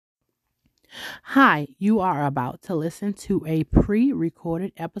Hi, you are about to listen to a pre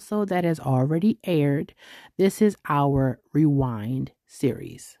recorded episode that has already aired. This is our Rewind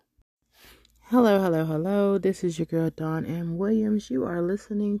series. Hello. This is your girl, Dawn M. Williams. You are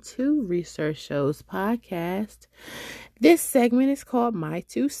listening to Research Shows Podcast. This segment is called My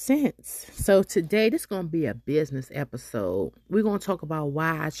Two Cents. So today, this is going to be a business episode. We're going to talk about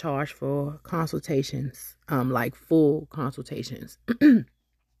why I charge for consultations, like full consultations.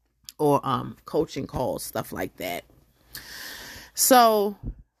 Or coaching calls, stuff like that. So,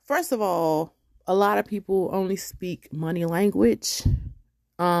 first of all, a lot of people only speak money language.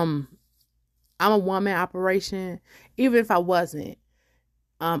 I'm a one-man operation. Even if I wasn't,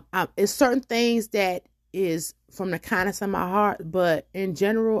 it's certain things that is from the kindness of my heart, but in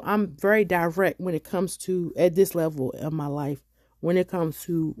general, I'm very direct when it comes to, at this level of my life, when it comes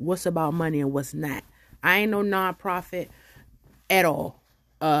to what's about money and what's not. I ain't no nonprofit at all.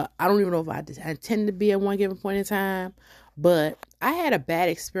 I don't even know if I intend to be at one given point in time, but I had a bad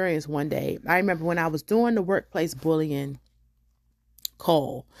experience one day. I remember when I was doing the workplace bullying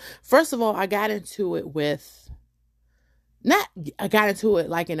call. First of all, I got into it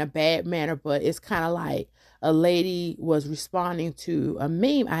like in a bad manner, but it's kind of like a lady was responding to a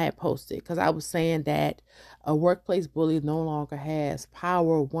meme I had posted because I was saying that a workplace bully no longer has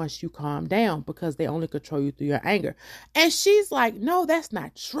power once you calm down because they only control you through your anger. And she's like, no, that's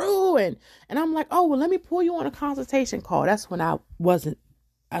not true. And I'm like, oh, well, let me pull you on a consultation call. That's when I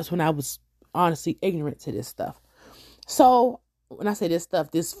was honestly ignorant to this stuff. So when I say this stuff,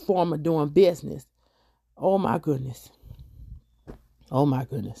 this form of doing business, oh my goodness.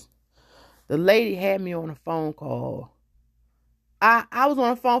 The lady had me on a phone call. I was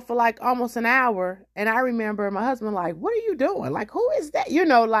on the phone for like almost an hour. And I remember my husband like, what are you doing? Like, who is that?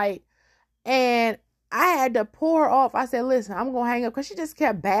 And I had to pull her off. I said, listen, I'm going to hang up because she just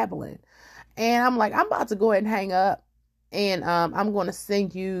kept babbling. And I'm like, I'm about to go ahead and hang up. And I'm going to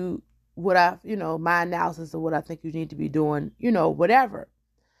send you my analysis of what I think you need to be doing, whatever.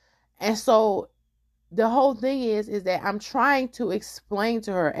 And so the whole thing is that I'm trying to explain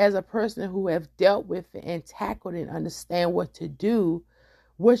to her as a person who have dealt with it and tackled and understand what to do,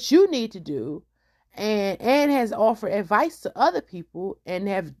 what you need to do, and has offered advice to other people and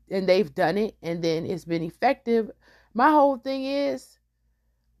they've done it and then it's been effective. My whole thing is,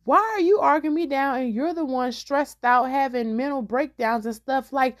 why are you arguing me down and you're the one stressed out having mental breakdowns and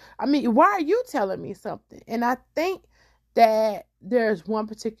stuff? Like, I mean, why are you telling me something? And I think that there's one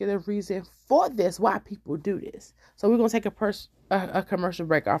particular reason for this, why people do this. So we're going to take a commercial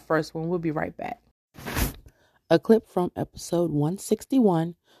break, our first one. We'll be right back. A clip from episode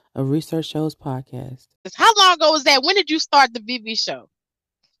 161 of Research Shows Podcast. How long ago was that? When did you start the VV show?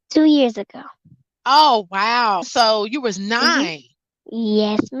 2 years ago. Oh, wow. So you was 9.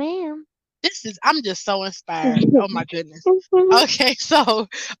 Yes, ma'am. I'm just so inspired. Oh my goodness. Okay. So, all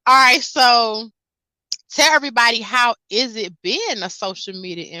right. So tell everybody, how is it being a social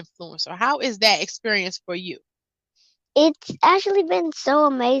media influencer? How is that experience for you? It's actually been so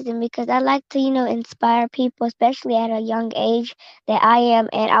amazing because I like to, inspire people, especially at a young age that I am.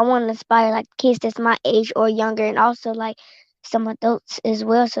 And I want to inspire like kids that's my age or younger, and also like some adults as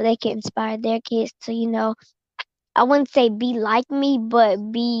well, so they can inspire their kids to, I wouldn't say be like me,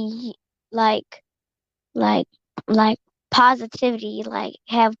 but be like, like, like positivity, like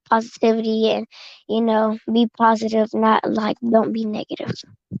have positivity and, be positive, not like don't be negative.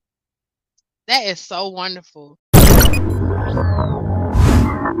 That is so wonderful.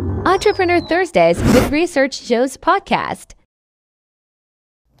 Entrepreneur Thursdays with Research Shows Podcast.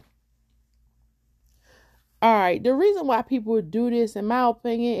 All right. The reason why people do this, in my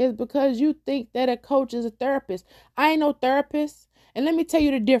opinion, is because you think that a coach is a therapist. I ain't no therapist. And let me tell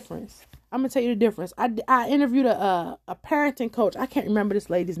you the difference. I'm going to tell you the difference. I interviewed a parenting coach. I can't remember this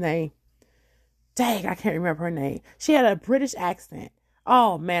lady's name. Dang, I can't remember her name. She had a British accent.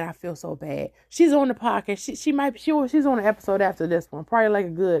 Oh man, I feel so bad. She's on the podcast. She's on an episode after this one. Probably like a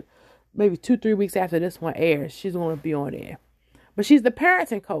good maybe 2-3 weeks after this one airs. She's going to be on there. But she's the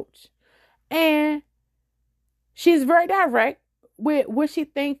parenting coach. And she's very direct with what she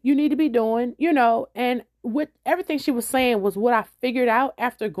thinks you need to be doing, and what everything she was saying was what I figured out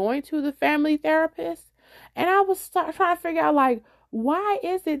after going to the family therapist. And I was trying to figure out, like, why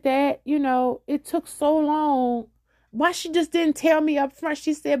is it that, it took so long? Why she just didn't tell me up front?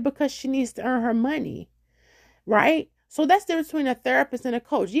 She said because she needs to earn her money, right? So that's the difference between a therapist and a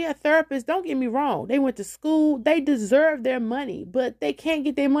coach. Yeah, therapists, don't get me wrong. They went to school. They deserve their money, but they can't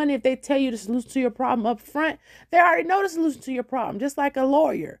get their money if they tell you the solution to your problem up front. They already know the solution to your problem, just like a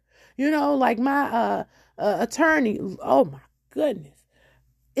lawyer. Like my attorney. Oh, my goodness.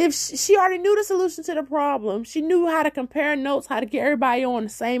 if she already knew the solution to the problem, she knew how to compare notes, how to get everybody on the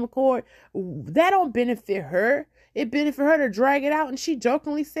same accord, that don't benefit her. It benefit her to drag it out. And she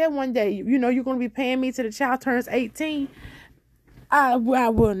jokingly said one day, you're going to be paying me till the child turns 18. I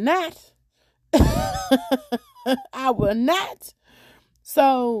will not. I will not.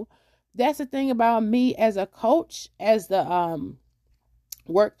 So that's the thing about me as a coach, as the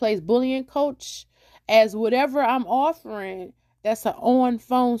workplace bullying coach, as whatever I'm offering that's an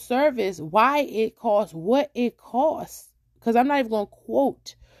on-phone service, why it costs what it costs. Because I'm not even going to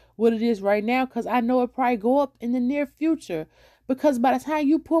quote what it is right now, because I know it probably go up in the near future. Because by the time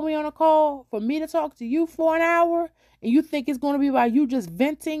you put me on a call for me to talk to you for an hour, and you think it's going to be about you just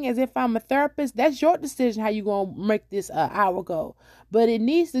venting as if I'm a therapist, that's your decision how you going to make this hour go. But it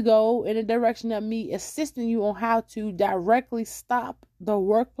needs to go in the direction of me assisting you on how to directly stop the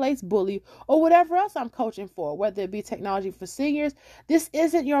workplace bully or whatever else I'm coaching for, whether it be technology for seniors. This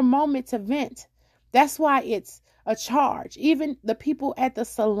isn't your moment to vent. That's why it's a charge. Even the people at the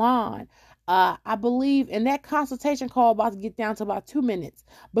salon, I believe in that consultation call about to get down to about 2 minutes,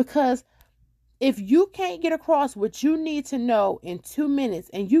 because if you can't get across what you need to know in 2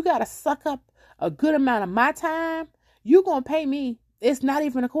 minutes and you got to suck up a good amount of my time, you're going to pay me. It's not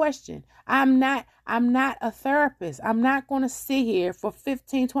even a question. I'm not a therapist. I'm not going to sit here for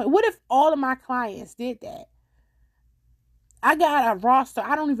 15, 20. What if all of my clients did that? I got a roster.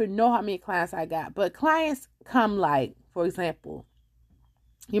 I don't even know how many clients I got, but clients come, like, for example,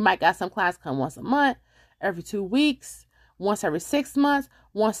 you might got some clients come once a month, every 2 weeks, once every 6 months,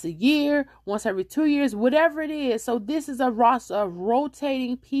 once a year, once every 2 years, whatever it is. So this is a roster of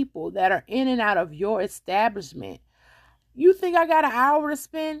rotating people that are in and out of your establishment. You think I got an hour to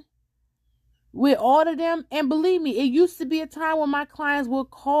spend with all of them? And believe me, it used to be a time when my clients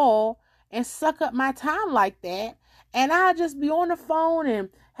would call and suck up my time like that, and I'd just be on the phone and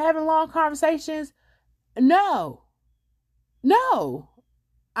having long conversations. No,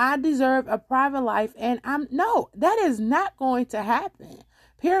 I deserve a private life, and that is not going to happen,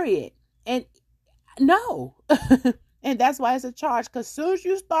 period. And no. And that's why it's a charge, because as soon as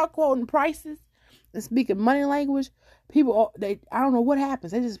you start quoting prices and speaking money language, people, I don't know what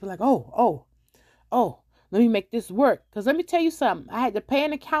happens. They just be like, oh, let me make this work. Because let me tell you something. I had to pay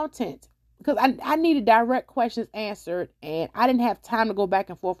an accountant because I needed direct questions answered, and I didn't have time to go back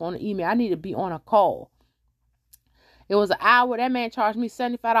and forth on the email. I needed to be on a call. It was an hour. That man charged me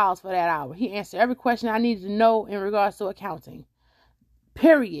 $75 for that hour. He answered every question I needed to know in regards to accounting,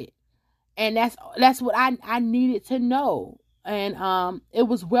 period. And that's what I needed to know. And it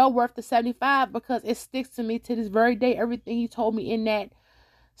was well worth the $75, because it sticks to me to this very day. Everything he told me in that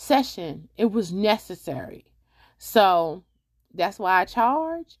session, it was necessary. So that's why I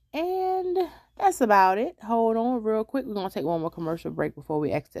charge. And that's about it. Hold on real quick. We're going to take one more commercial break before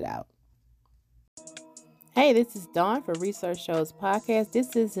we exit out. Hey, this is Dawn for Research Shows Podcast.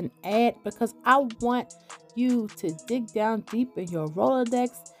 This is an ad because I want you to dig down deep in your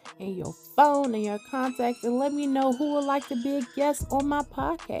Rolodex and your phone and your contacts and let me know who would like to be a guest on my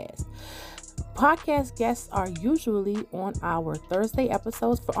podcast. Podcast guests are usually on our Thursday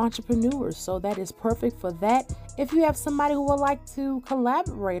episodes for entrepreneurs, so that is perfect for that. If you have somebody who would like to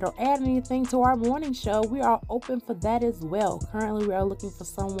collaborate or add anything to our morning show, we are open for that as well. Currently, we are looking for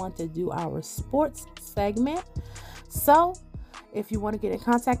someone to do our sports segment. So, if you want to get in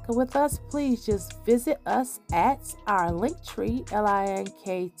contact with us, please just visit us at our Linktree,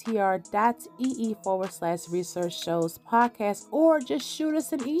 linktr.ee/research shows podcast, or just shoot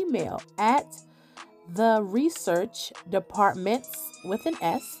us an email at the research departments with an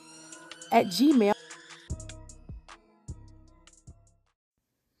S at Gmail.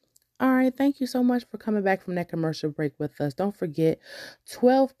 All right, thank you so much for coming back from that commercial break with us. Don't forget,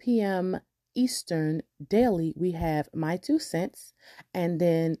 12 p.m. Eastern daily, we have My 2 Cents. And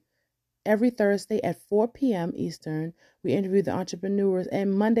then every Thursday at 4 p.m. Eastern, we interview the entrepreneurs.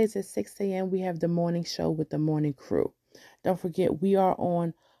 And Mondays at 6 a.m., we have the morning show with the morning crew. Don't forget, we are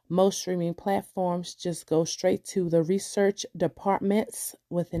on most streaming platforms. Just go straight to the research departments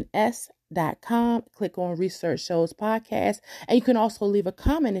with an S.com. Click on Research Shows Podcast. And you can also leave a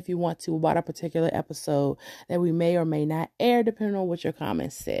comment if you want to about a particular episode that we may or may not air, depending on what your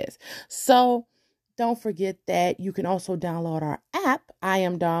comment says. So don't forget that you can also download our app. I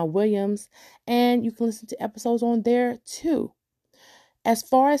am Dawn Williams, and you can listen to episodes on there too. As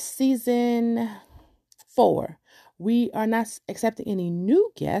far as season 4, we are not accepting any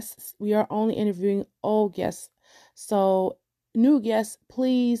new guests. We are only interviewing old guests. So new guests,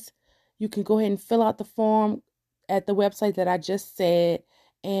 please, you can go ahead and fill out the form at the website that I just said,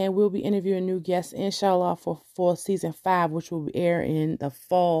 And we'll be interviewing new guests, inshallah, for season 5, which will air in the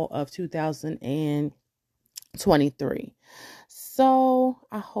fall of 2023. So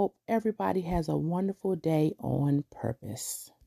I hope everybody has a wonderful day on purpose.